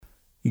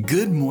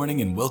Good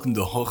morning and welcome to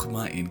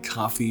Chokhmah and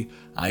Coffee.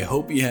 I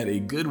hope you had a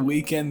good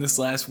weekend this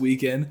last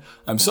weekend.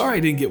 I'm sorry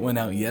I didn't get one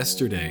out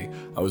yesterday.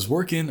 I was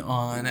working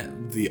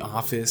on the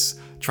office,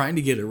 trying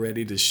to get it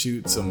ready to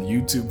shoot some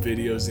YouTube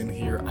videos in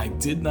here I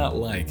did not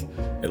like.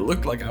 It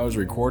looked like I was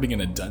recording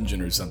in a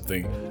dungeon or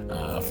something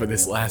for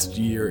this last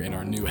year in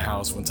our new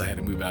house once I had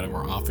to move out of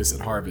our office at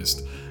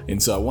Harvest.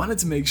 And so I wanted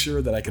to make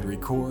sure that I could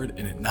record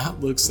and it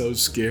not look so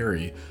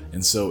scary.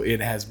 And so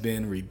it has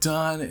been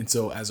redone. And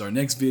so as our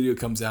next video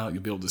comes out,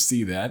 you'll be able to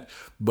see that.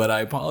 But I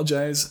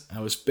apologize.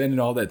 I was spending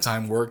all that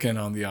time working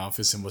on the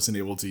office and wasn't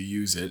able to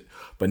use it.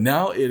 But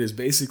now it is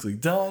basically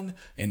done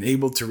and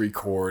able to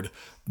record.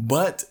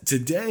 But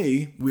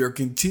today we are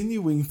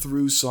continuing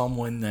through Psalm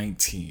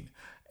 119.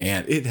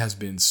 And it has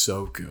been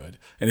so good.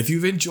 And if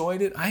you've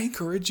enjoyed it, I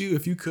encourage you,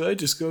 if you could,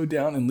 just go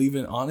down and leave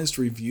an honest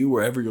review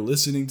wherever you're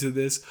listening to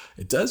this.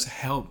 It does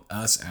help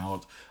us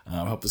out,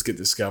 help us get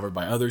discovered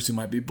by others who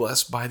might be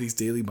blessed by these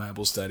daily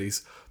Bible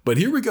studies. But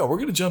here we go. We're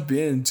going to jump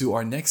into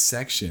our next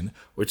section,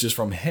 which is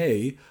from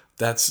Hey.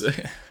 That's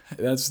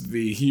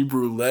the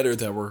Hebrew letter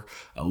that we're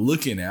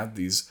looking at,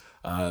 these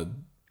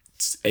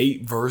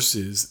 8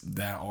 verses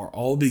that are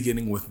all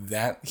beginning with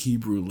that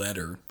Hebrew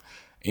letter.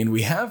 And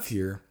we have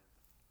here,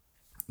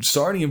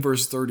 starting in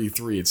verse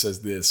 33, it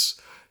says this: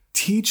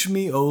 "Teach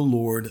me, O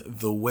Lord,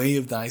 the way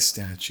of thy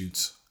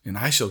statutes, and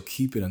I shall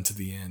keep it unto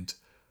the end.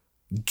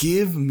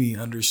 Give me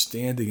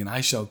understanding, and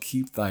I shall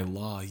keep thy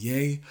law.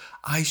 Yea,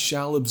 I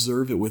shall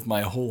observe it with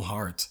my whole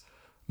heart.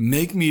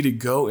 Make me to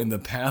go in the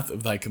path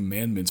of thy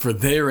commandments, for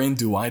therein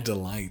do I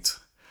delight.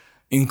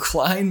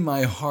 Incline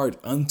my heart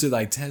unto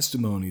thy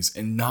testimonies,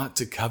 and not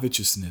to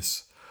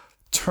covetousness.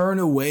 Turn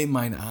away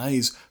mine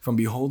eyes from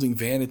beholding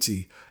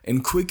vanity,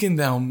 and quicken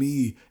thou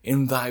me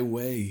in thy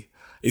way.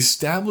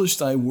 Establish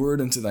thy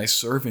word unto thy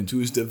servant, who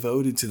is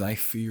devoted to thy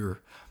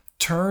fear.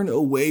 Turn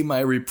away my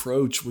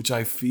reproach, which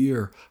I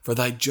fear, for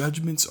thy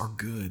judgments are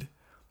good.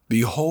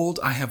 Behold,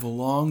 I have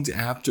longed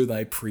after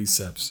thy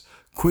precepts.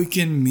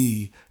 Quicken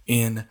me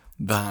in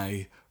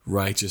thy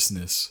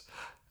righteousness."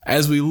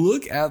 As we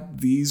look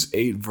at these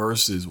 8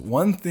 verses,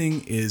 one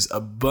thing is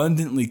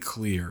abundantly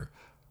clear.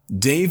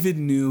 David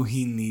knew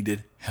he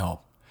needed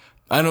help.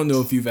 I don't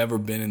know if you've ever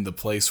been in the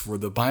place where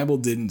the Bible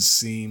didn't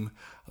seem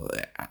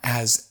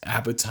as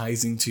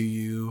appetizing to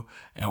you,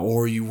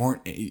 or you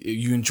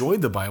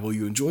enjoyed the Bible,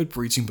 you enjoyed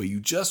preaching, but you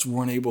just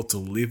weren't able to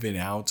live it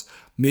out.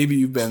 Maybe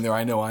you've been there.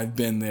 I know I've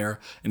been there.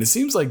 And it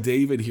seems like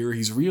David here,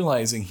 he's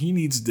realizing he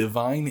needs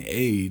divine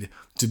aid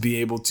to be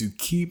able to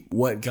keep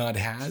what God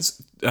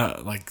has,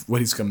 like what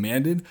he's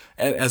commanded,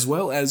 as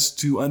well as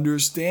to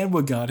understand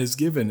what God has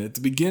given. At the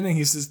beginning,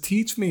 he says,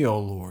 "Teach me, O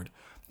Lord,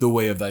 the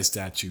way of thy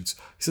statutes."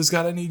 He says,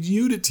 "God, I need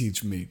you to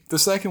teach me." The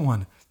second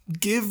one,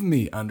 "Give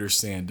me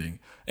understanding,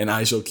 and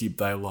I shall keep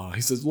thy law."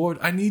 He says, "Lord,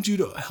 I need you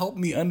to help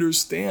me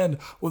understand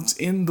what's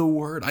in the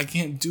word. I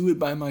can't do it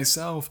by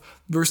myself."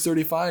 Verse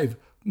 35,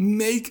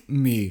 "Make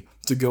me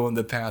to go in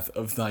the path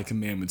of thy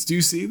commandments." Do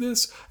you see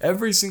this?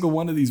 Every single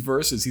one of these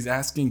verses, he's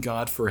asking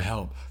God for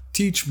help.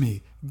 Teach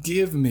me,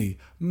 give me,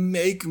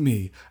 make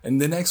me.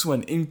 And the next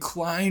one,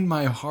 incline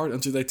my heart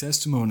unto thy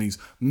testimonies.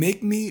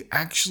 Make me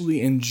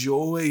actually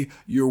enjoy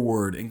your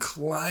word.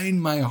 Incline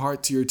my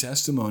heart to your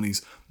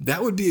testimonies.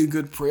 That would be a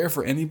good prayer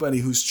for anybody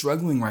who's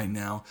struggling right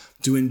now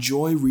to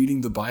enjoy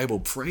reading the Bible.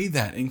 Pray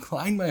that.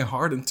 Incline my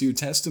heart unto your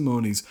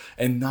testimonies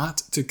and not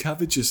to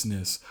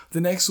covetousness.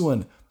 The next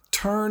one,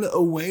 turn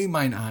away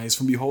mine eyes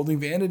from beholding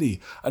vanity.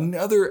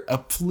 A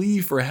plea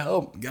for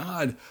help.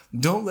 God,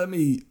 don't let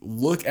me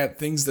look at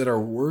things that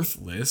are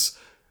worthless.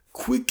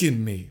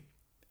 Quicken me.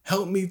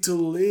 Help me to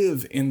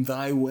live in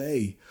thy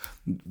way.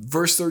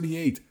 Verse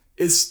 38,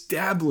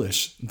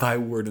 establish thy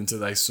word unto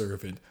thy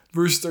servant.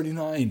 Verse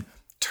 39,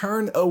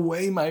 turn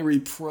away my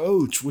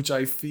reproach, which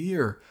I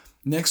fear.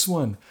 Next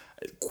one,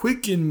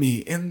 quicken me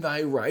in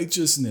thy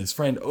righteousness.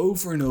 Friend,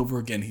 over and over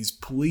again, he's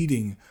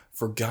pleading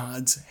for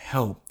God's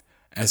help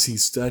as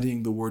he's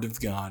studying the Word of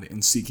God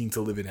and seeking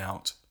to live it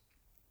out.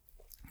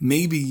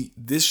 Maybe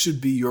this should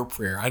be your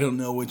prayer. I don't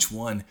know which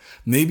one.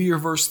 Maybe you're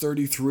verse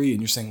 33 and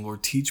you're saying,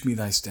 "Lord, teach me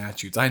thy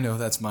statutes." I know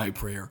that's my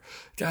prayer.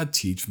 God,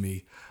 teach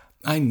me.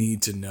 I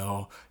need to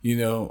know.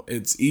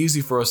 It's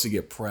easy for us to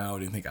get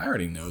proud and think, "I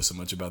already know so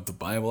much about the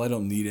Bible. I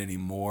don't need any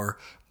more."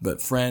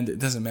 But friend, it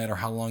doesn't matter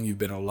how long you've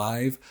been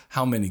alive,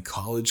 how many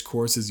college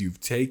courses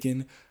you've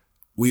taken.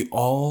 We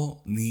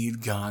all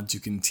need God to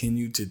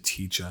continue to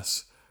teach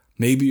us.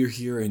 Maybe you're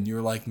here and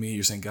you're like me.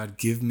 You're saying, "God,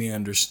 give me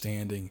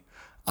understanding."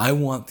 I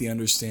want the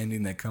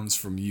understanding that comes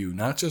from you,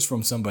 not just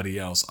from somebody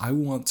else. I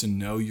want to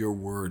know your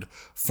word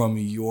from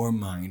your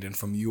mind and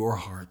from your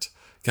heart.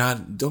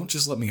 God, don't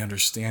just let me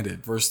understand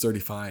it. Verse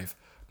 35,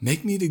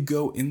 make me to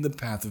go in the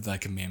path of thy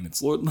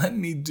commandments. Lord, let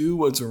me do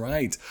what's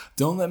right.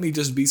 Don't let me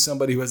just be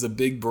somebody who has a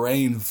big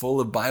brain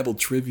full of Bible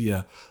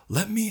trivia.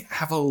 Let me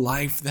have a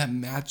life that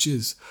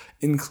matches.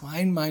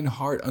 Incline mine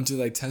heart unto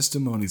thy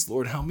testimonies.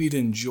 Lord, help me to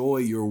enjoy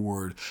your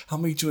word.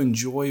 Help me to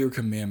enjoy your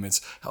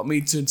commandments. Help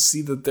me to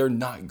see that they're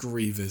not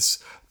grievous.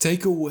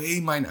 Take away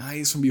mine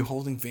eyes from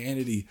beholding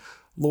vanity.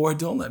 Lord,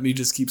 don't let me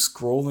just keep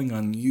scrolling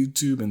on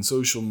YouTube and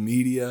social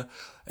media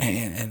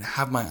and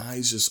have my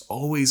eyes just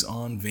always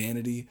on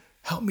vanity.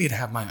 Help me to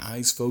have my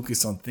eyes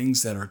focused on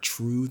things that are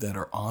true, that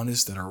are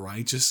honest, that are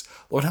righteous.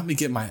 Lord, help me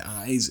get my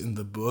eyes in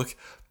the book.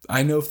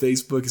 I know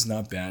Facebook is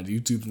not bad,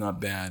 YouTube's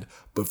not bad,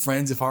 but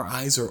friends, if our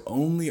eyes are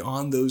only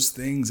on those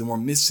things and we're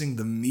missing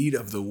the meat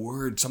of the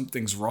word,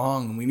 something's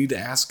wrong, and we need to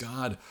ask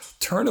God,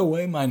 turn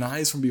away mine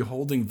eyes from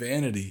beholding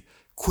vanity,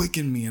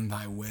 quicken me in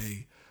thy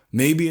way.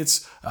 Maybe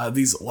it's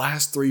these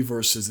last 3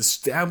 verses,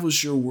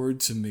 establish your word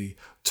to me,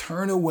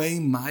 turn away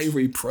my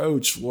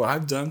reproach. Lord,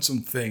 I've done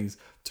some things.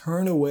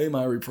 Turn away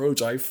my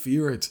reproach, I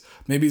fear it.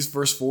 Maybe it's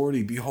verse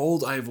 40,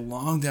 behold, I have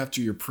longed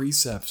after your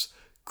precepts,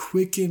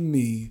 quicken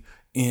me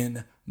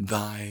in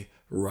thy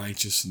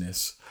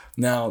righteousness.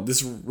 Now,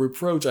 this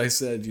reproach, I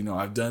said,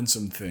 I've done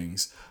some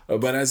things,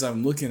 but as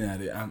I'm looking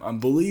at it, I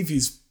believe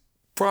he's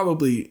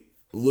probably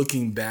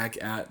looking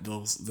back at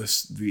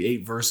the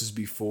 8 verses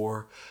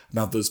before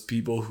about those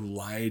people who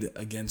lied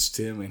against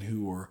him and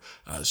who were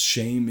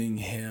shaming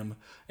him.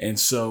 And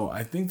so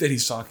I think that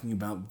he's talking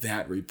about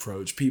that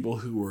reproach, people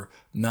who were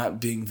not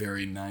being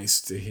very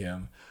nice to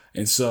him.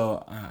 And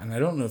so, and I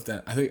don't know if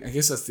I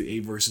guess that's the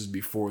 8 verses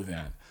before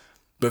that.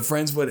 But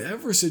friends,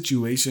 whatever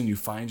situation you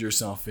find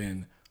yourself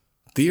in,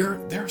 there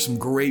are some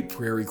great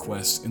prayer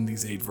requests in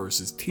these 8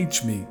 verses.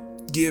 Teach me,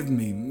 give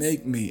me,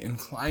 make me,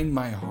 incline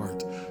my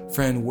heart.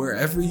 Friend,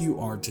 wherever you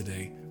are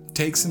today,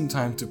 take some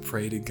time to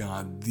pray to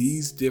God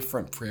these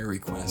different prayer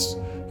requests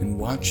and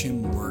watch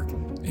him work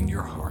in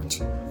your heart.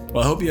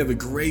 Well, I hope you have a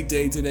great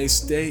day today.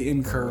 Stay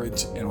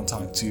encouraged, and I'll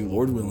talk to you,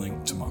 Lord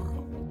willing, tomorrow.